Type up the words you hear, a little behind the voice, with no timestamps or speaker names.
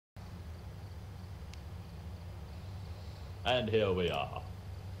And here we are.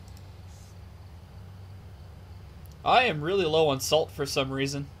 I am really low on salt for some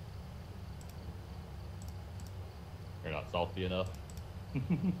reason. You're not salty enough.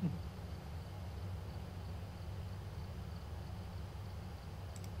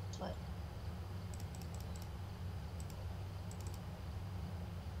 What?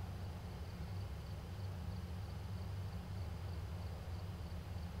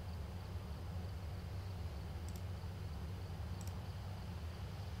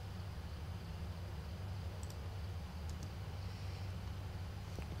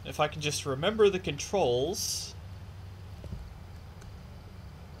 If I can just remember the controls.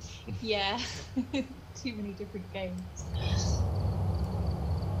 Yeah. Too many different games.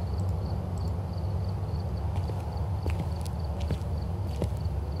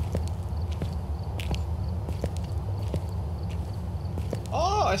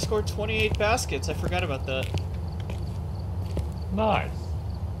 Oh, I scored 28 baskets. I forgot about that. Nice.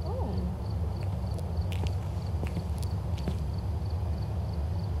 Oh.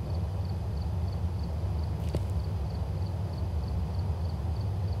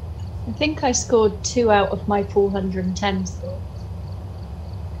 I think I scored 2 out of my 410 scores.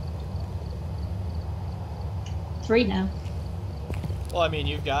 3 now. Well, I mean,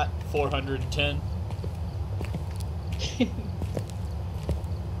 you've got 410.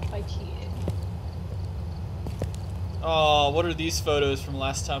 I cheated. Oh, what are these photos from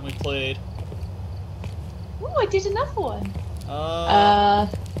last time we played? Oh, I did another one.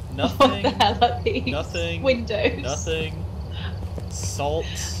 Nothing. What the hell are these? Nothing. Windows. Nothing. Salt.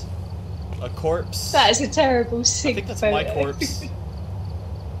 A corpse. That is a terrible I sync think that's photo. my corpse.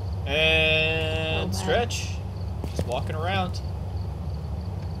 And Oh, man. Stretch. Just walking around.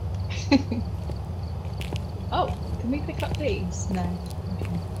 Oh, can we pick up these? No.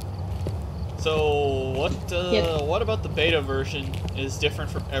 Okay. So, Yep. what about the beta version is different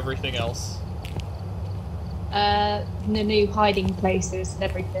from everything else? The new hiding places and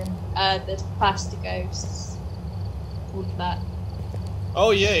everything. The faster ghosts. All of that.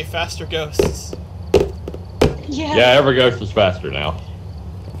 Oh, yay, faster ghosts. Yeah. Yeah, every ghost is faster now.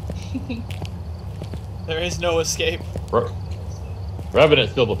 There is no escape.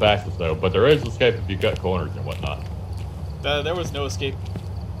 Revenant's still the fastest though, but there is escape if you cut corners and whatnot. There was no escape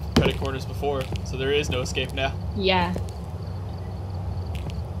cutting corners before, so there is no escape now. Yeah.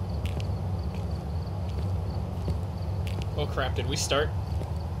 Oh crap, did we start?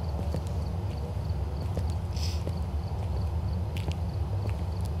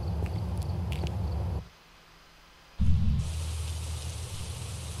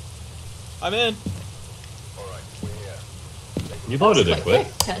 I'm in. You loaded it Quite quick.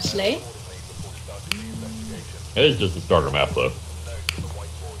 quick, actually. It is just a starter map though.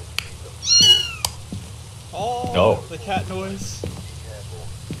 Oh, Oh. the cat noise.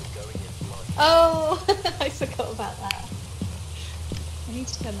 Oh, I forgot about that. I need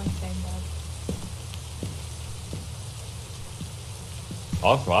to turn my phone down.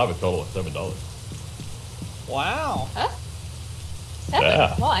 Awesome, I have a total of $7. Wow. Huh? 7?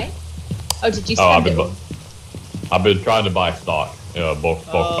 Yeah. Why? Oh, did you Oh, spend it all? I've been trying to buy stock, bulk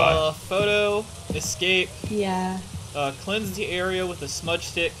buy. Photo, escape, Yeah. cleanse the area with a smudge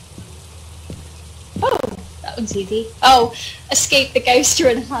stick. Oh, that one's easy. Oh, escape the ghost you're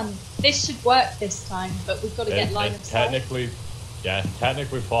in hand. This should work this time, but we've got to get line of sight. Technically, yeah,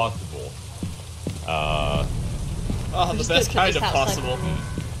 technically possible. Oh, I'm the just best gonna kind put of this outside possible. for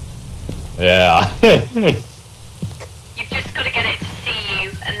me. Yeah. You've just got to get it to see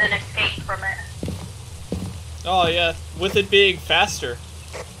you and then escape from it. Oh yeah, with it being faster.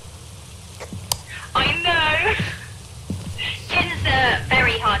 I know! Jin's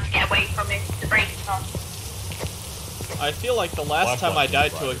very hard to get away from if the brake's on. I feel like the last time I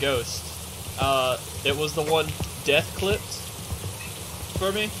died to a ghost, it was the one death clipped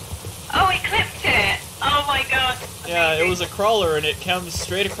for me. Oh, it clipped it! Oh my god. Yeah, it was a crawler and it comes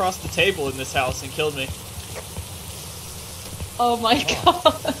straight across the table in this house and killed me. Oh my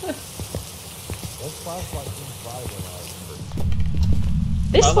god.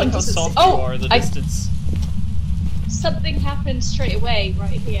 This I one like how doesn't. soft Oh, you are, the distance. something happened straight away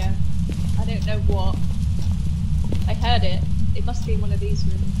right here. I don't know what. I heard it. It must be in one of these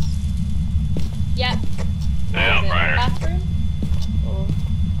rooms. Yep. Yeah, Is it right. Bathroom? Or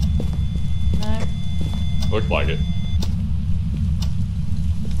no? Looks like it.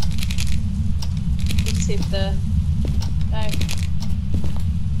 Let's see if the no.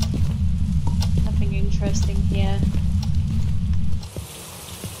 Nothing interesting here.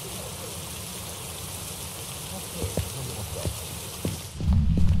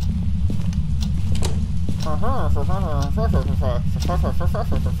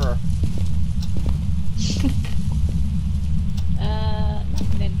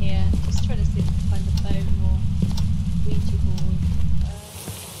 Nothing in here. Just trying to see if I can find a bone or Ouija board.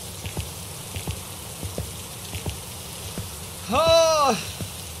 Oh,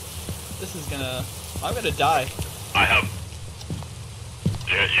 this is gonna. I'm gonna die. I have.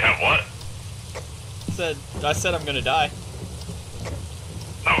 You have what? I said I'm gonna die.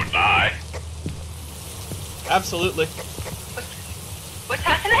 No, die. Absolutely. What's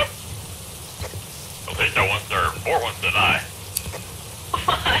happening? Potato wants to, or Fort wants to die.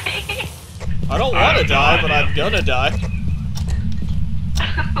 Why? I don't want to die, but I'm gonna die.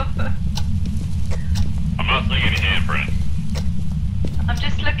 I'm not seeing any handprints. I'm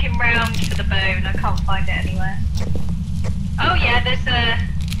just looking round for the bone. I can't find it anywhere. Oh yeah, there's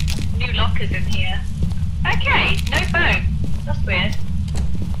new lockers in here. Okay, no bone. That's weird.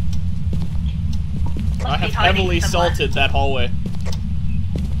 I have heavily salted that hallway.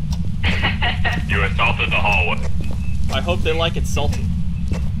 You assaulted the hallway. I hope they like it salty.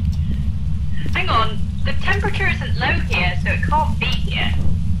 Hang on, the temperature isn't low here, so it can't be here.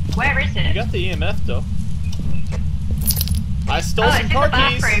 Where is it? You got the EMF though. I stole oh, some it's car in the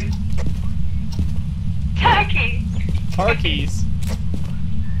keys. bathroom. Turkey. Car keys.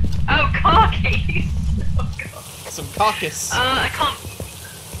 Oh, car keys. Oh god. Some caucus.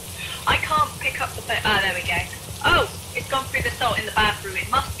 I can't pick up the. There we go. Oh, it's gone through the salt in the bathroom. It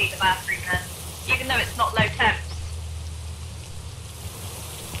must be the bathroom then, even though it's not low temps.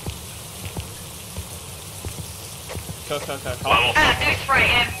 Ghost right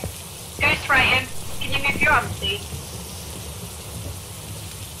in. Ghost right in. Can you move your arm, please?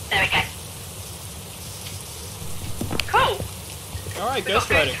 There we go. Cool. Alright, We got ghost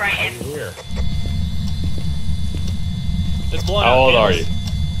riding. right in. Here. It's blowing How out old are candles. you?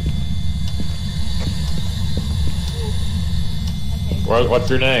 Okay. What's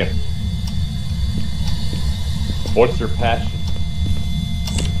your name? What's your passion?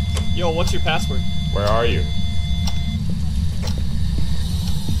 Yo, what's your password? Where are you?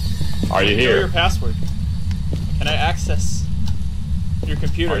 Are you Know here? your password. Can I access your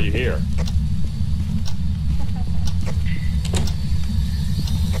computer? Are you here?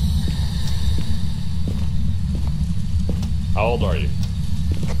 How old are you?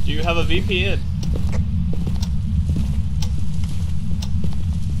 Do you have a VPN?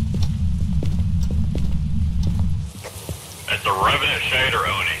 It's a Revenant Shade or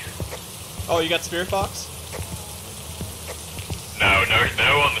Oni. Oh, you got Spirit Box? No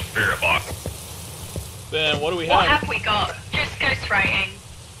on the Spirit Box. Then what do we What have? have we got? Just ghost writing.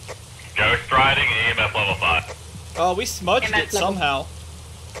 Ghost Riding, EMF level 5. Oh, we smudged EMF it level. somehow.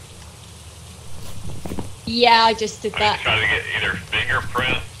 Yeah, I just did I'm that. trying to get either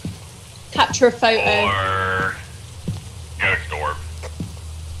fingerprints Capture a photo. or Ghost Orb.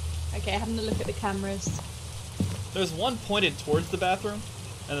 Okay, having a look at the cameras. There's one pointed towards the bathroom,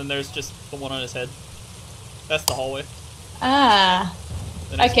 and then there's just the one on his head. That's the hallway. Ah.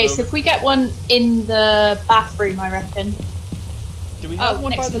 The next Okay, one so over. if we get one in the bathroom, I reckon. Do we have Oh,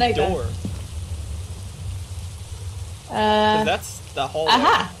 one by next the one over. door? 'Cause that's the hallway.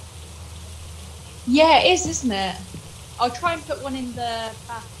 Aha. Yeah, it is, isn't it? I'll try and put one in the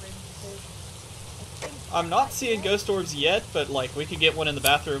bathroom. Because I think I'm not seeing ghost orbs yet, but like we could get one in the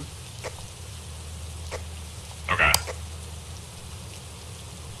bathroom. Okay.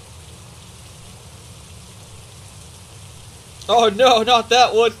 Oh no, not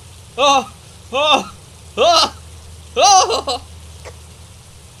that one! Oh! Oh! Oh!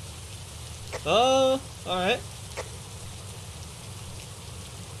 Oh! Alright.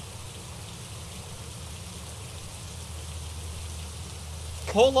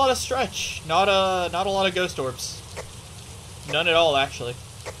 Whole lot of stretch. Not a lot of ghost orbs. None at all, actually.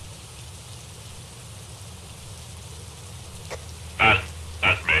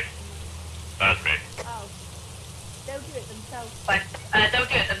 That's me. That's me. Oh. They'll do it themselves. But they'll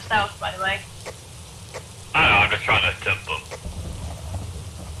do it themselves, by the way. I know, I'm just trying to tempt them.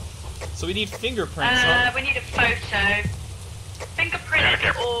 So we need fingerprints, huh? We need a photo. Fingerprints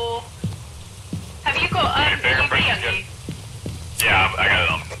Yeah, okay. or... Have you got Yeah, fingerprints, UV on yeah. you? Yeah, I got it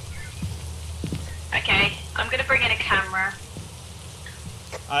on. Okay, I'm gonna bring in a camera.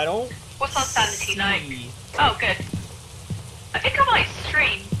 I don't What's our sanity like? see. Oh, good. I think I might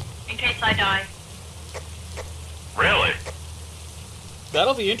stream, in case I die. Really?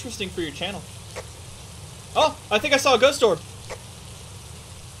 That'll be interesting for your channel. Oh, I think I saw a ghost orb.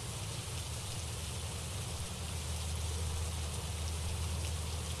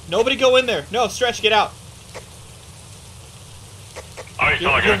 Nobody go in there. No, Stretch, get out. Oh, you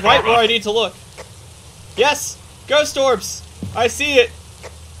saw a You're ghost right orb, where huh? I need to look. Yes! Ghost orbs! I see it!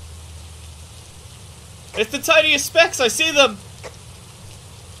 It's the tiniest specks! I see them!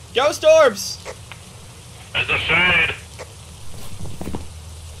 Ghost orbs! It's a shade.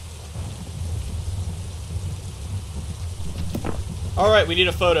 Alright, we need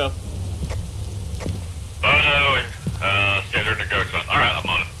a photo. Photo. Scheduled to go to. Alright, I'm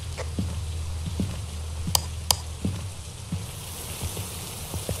on it.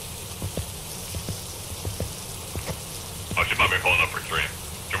 Oh, she might be pulling up her stream.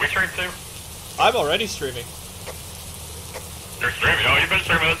 Can we stream too? I'm already streaming. You're streaming? Oh, you've been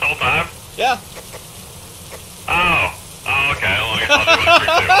streaming this whole time? Yeah. Oh. Oh, okay. Well, I guess I'll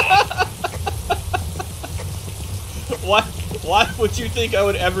do it too. Why would you think I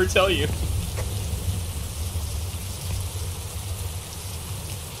would ever tell you?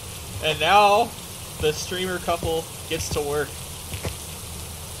 And now, the streamer couple gets to work.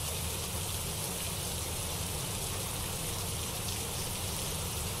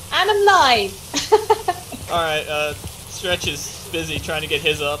 And I'm live! Alright, Stretch is busy trying to get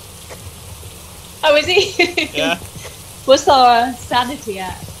his up. Oh, is he? Yeah. What's our sanity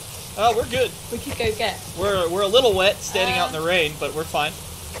at? Oh, we're good. We could go get. We're a little wet standing out in the rain, but we're fine.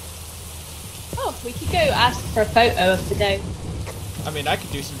 Oh, we could go ask for a photo of the day. I mean, I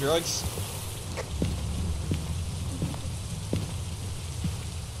could do some drugs.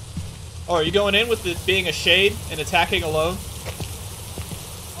 Oh, are you going in with it being a shade and attacking alone?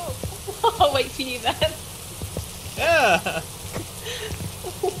 Oh, I'll wait for you then. Yeah.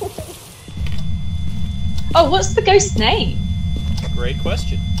 Oh, what's the ghost's name? Great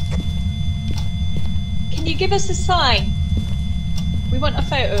question. Can you give us a sign? We want a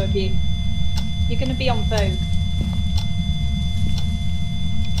photo of you. You're going to be on Vogue.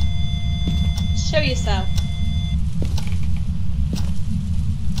 Show yourself.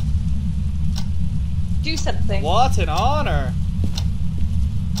 Do something. What an honor.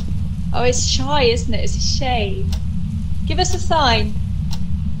 Oh, it's shy, isn't it? It's a shame. Give us a sign.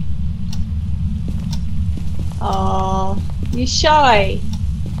 Oh, you're shy.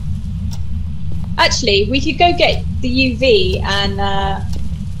 Actually, we could go get the UV and,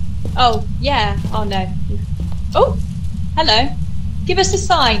 oh, yeah. Oh, no. Oh, hello. Give us a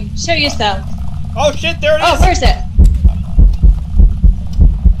sign. Show yourself. Oh, shit, there it is. Oh, where is it?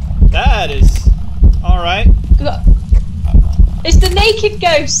 That is... Alright. It's the naked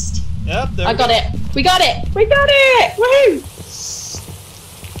ghost. Yep, there I got it. We got it. We got it. Woohoo!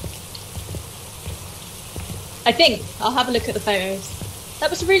 I think I'll have a look at the photos. That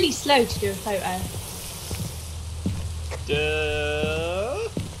was really slow to do a photo.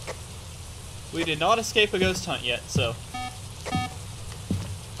 We did not escape a ghost hunt yet, so.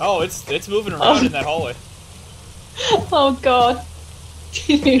 Oh, it's moving around in that hallway. Oh god.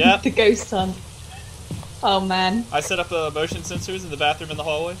 Yep. The ghost hunt. Oh man. I set up motion sensors in the bathroom in the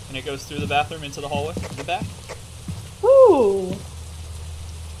hallway, and it goes through the bathroom into the hallway in the back. Ooh.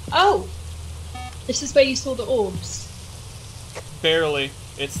 Oh. This is where you saw the orbs. Barely.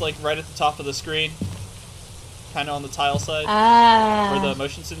 It's like right at the top of the screen. Kind of on the tile side. Ah. Where the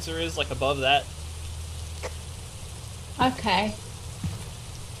motion sensor is, like above that. Okay.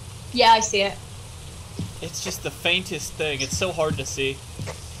 Yeah, I see it. It's just the faintest thing. It's so hard to see.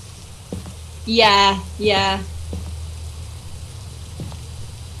 Yeah, yeah.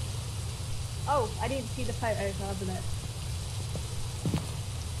 Oh, I didn't see the photos, I'll have a look.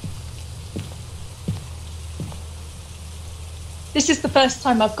 This is the first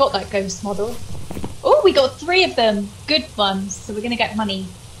time I've got that ghost model. Oh, we got 3 of them. Good ones. So we're gonna get money.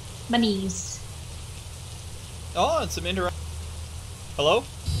 Monies. Oh, and some indirect. Hello?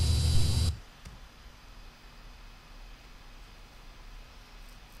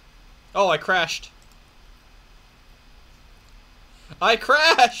 Oh, I crashed. I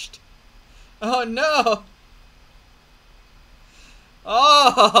crashed! Oh no!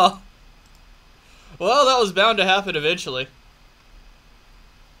 Oh! Well, that was bound to happen eventually.